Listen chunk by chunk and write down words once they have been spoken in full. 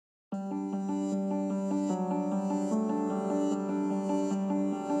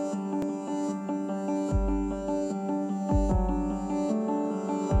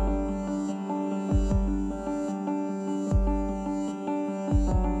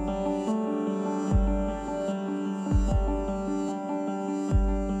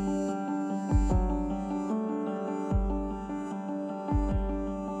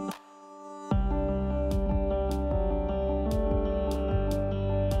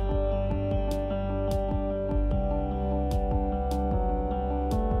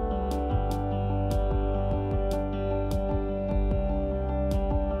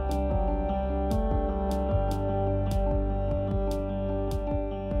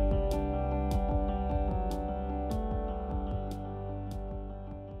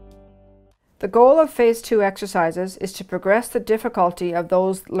The goal of Phase 2 exercises is to progress the difficulty of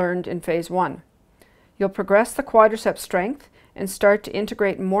those learned in Phase 1. You'll progress the quadricep strength and start to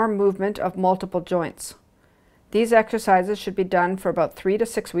integrate more movement of multiple joints. These exercises should be done for about 3 to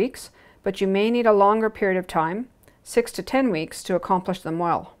 6 weeks, but you may need a longer period of time, 6 to 10 weeks, to accomplish them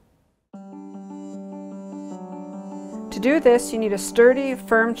well. To do this, you need a sturdy,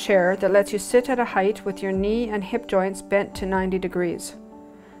 firm chair that lets you sit at a height with your knee and hip joints bent to 90 degrees.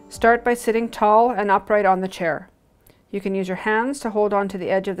 Start by sitting tall and upright on the chair. You can use your hands to hold on to the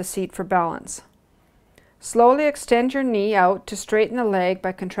edge of the seat for balance. Slowly extend your knee out to straighten the leg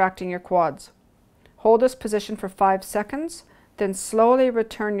by contracting your quads. Hold this position for 5 seconds, then slowly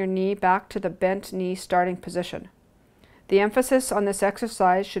return your knee back to the bent knee starting position. The emphasis on this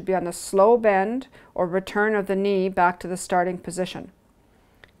exercise should be on the slow bend or return of the knee back to the starting position.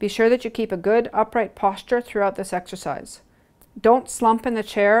 Be sure that you keep a good upright posture throughout this exercise. Don't slump in the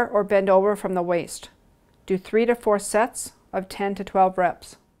chair or bend over from the waist. Do 3 to 4 sets of 10 to 12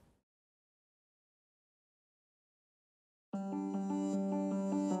 reps.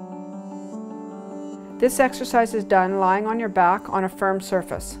 This exercise is done lying on your back on a firm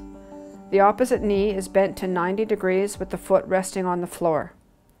surface. The opposite knee is bent to 90 degrees with the foot resting on the floor.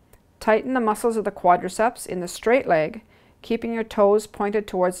 Tighten the muscles of the quadriceps in the straight leg, keeping your toes pointed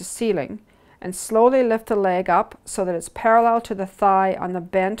towards the ceiling, and slowly lift the leg up so that it's parallel to the thigh on the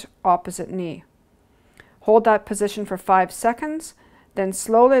bent opposite knee. Hold that position for 5 seconds, then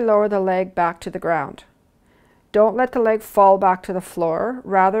slowly lower the leg back to the ground. Don't let the leg fall back to the floor.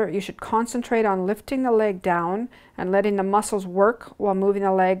 Rather, you should concentrate on lifting the leg down and letting the muscles work while moving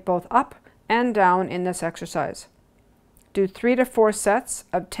the leg both up and down in this exercise. Do 3 to 4 sets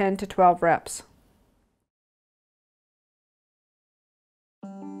of 10 to 12 reps.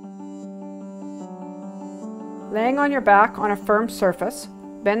 Laying on your back on a firm surface,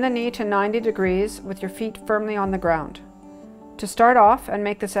 bend the knee to 90 degrees with your feet firmly on the ground. To start off and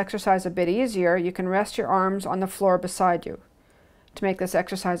make this exercise a bit easier, you can rest your arms on the floor beside you. To make this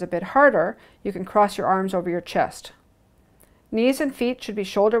exercise a bit harder, you can cross your arms over your chest. Knees and feet should be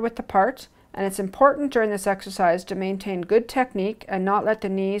shoulder width apart, and it's important during this exercise to maintain good technique and not let the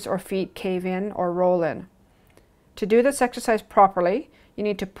knees or feet cave in or roll in. To do this exercise properly, you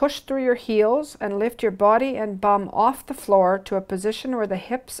need to push through your heels and lift your body and bum off the floor to a position where the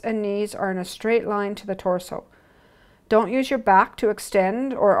hips and knees are in a straight line to the torso. Don't use your back to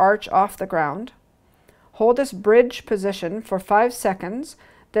extend or arch off the ground. Hold this bridge position for 5 seconds,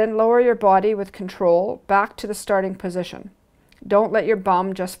 then lower your body with control back to the starting position. Don't let your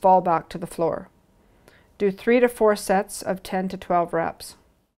bum just fall back to the floor. Do 3 to 4 sets of 10 to 12 reps.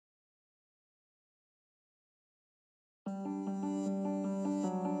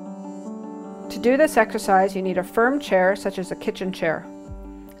 To do this exercise, you need a firm chair such as a kitchen chair.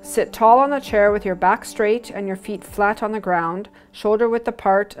 Sit tall on the chair with your back straight and your feet flat on the ground, shoulder width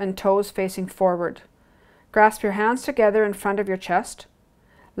apart and toes facing forward. Grasp your hands together in front of your chest.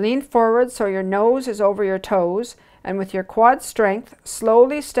 Lean forward so your nose is over your toes, and with your quad strength,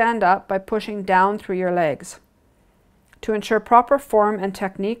 slowly stand up by pushing down through your legs. To ensure proper form and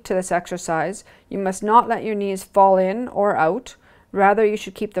technique to this exercise, you must not let your knees fall in or out. Rather, you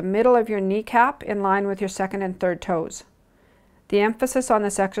should keep the middle of your kneecap in line with your second and third toes. The emphasis on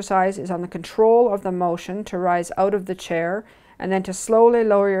this exercise is on the control of the motion to rise out of the chair and then to slowly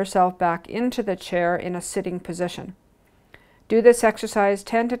lower yourself back into the chair in a sitting position. Do this exercise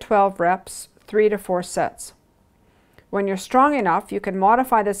 10 to 12 reps, 3 to 4 sets. When you're strong enough, you can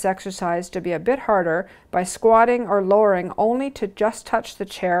modify this exercise to be a bit harder by squatting or lowering only to just touch the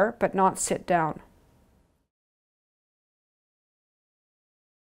chair but not sit down.